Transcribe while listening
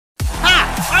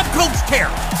Terry.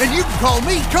 And you can call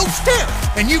me Coach Terry.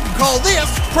 And you can call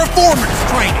this performance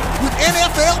training with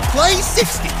NFL Play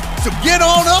 60. So get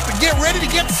on up and get ready to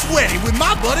get sweaty with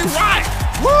my buddy Ryan.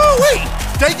 Woo-wee!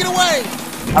 Take it away.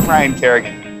 I'm Ryan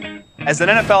Kerrigan. As an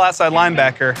NFL outside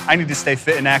linebacker, I need to stay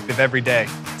fit and active every day.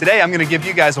 Today, I'm going to give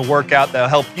you guys a workout that'll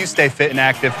help you stay fit and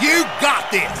active. You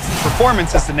got this.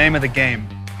 Performance is the name of the game.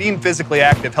 Being physically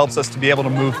active helps us to be able to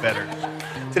move better.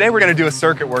 Today, we're going to do a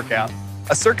circuit workout.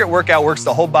 A circuit workout works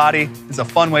the whole body. It's a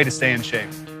fun way to stay in shape.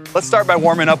 Let's start by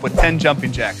warming up with 10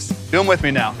 jumping jacks. Do them with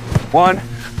me now. 1,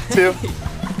 2,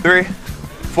 3,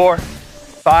 4,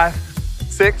 5,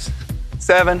 6,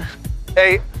 7,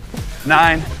 8,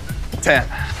 9, 10.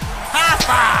 High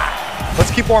five!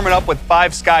 Let's keep warming up with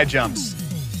 5 sky jumps.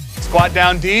 Squat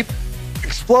down deep,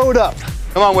 explode up.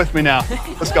 Come on with me now.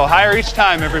 Let's go higher each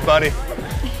time, everybody.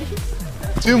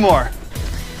 2 more.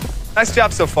 Nice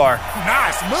job so far.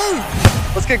 Nice move.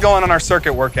 Let's get going on our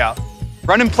circuit workout.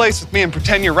 Run in place with me and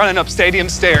pretend you're running up stadium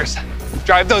stairs.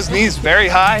 Drive those knees very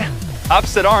high.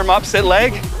 Opposite arm, opposite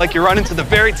leg, like you're running to the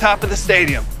very top of the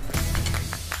stadium.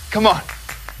 Come on.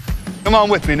 Come on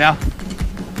with me now.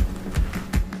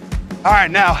 All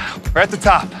right, now, we're at the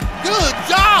top. Good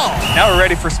job. Now we're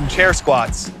ready for some chair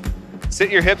squats. Sit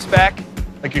your hips back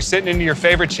like you're sitting into your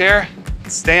favorite chair.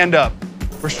 Stand up.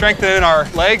 We're strengthening our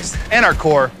legs and our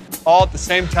core all at the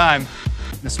same time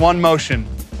in this one motion.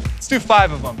 Let's do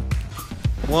 5 of them.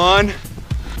 1,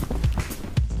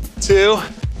 2,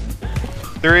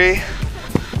 3,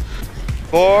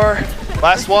 4.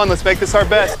 Last one, let's make this our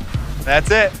best.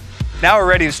 That's it. Now we're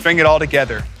ready to string it all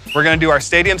together. We're gonna do our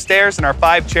stadium stairs and our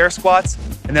 5 chair squats,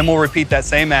 and then we'll repeat that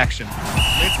same action.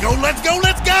 Let's go, let's go,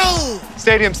 let's go!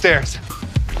 Stadium stairs.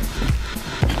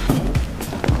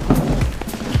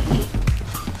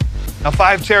 Now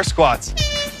 5 chair squats.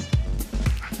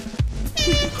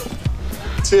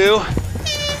 2,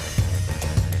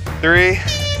 3,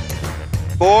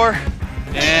 4,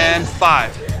 and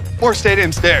 5. More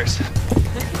stadium stairs.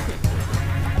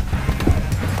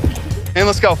 And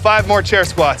let's go, 5 more chair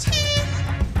squats.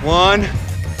 1,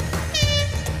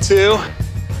 2,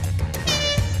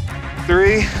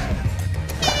 3,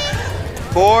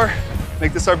 4.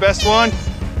 Make this our best one.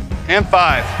 And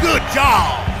 5. Good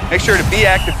job. Make sure to be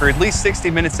active for at least 60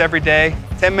 minutes every day.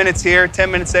 10 minutes here, 10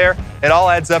 minutes there. It all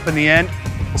adds up in the end.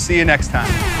 We'll see you next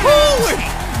time. Woo-wee!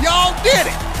 Y'all did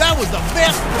it. That was the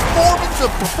best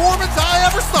performance I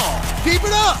ever saw. Keep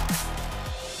it up.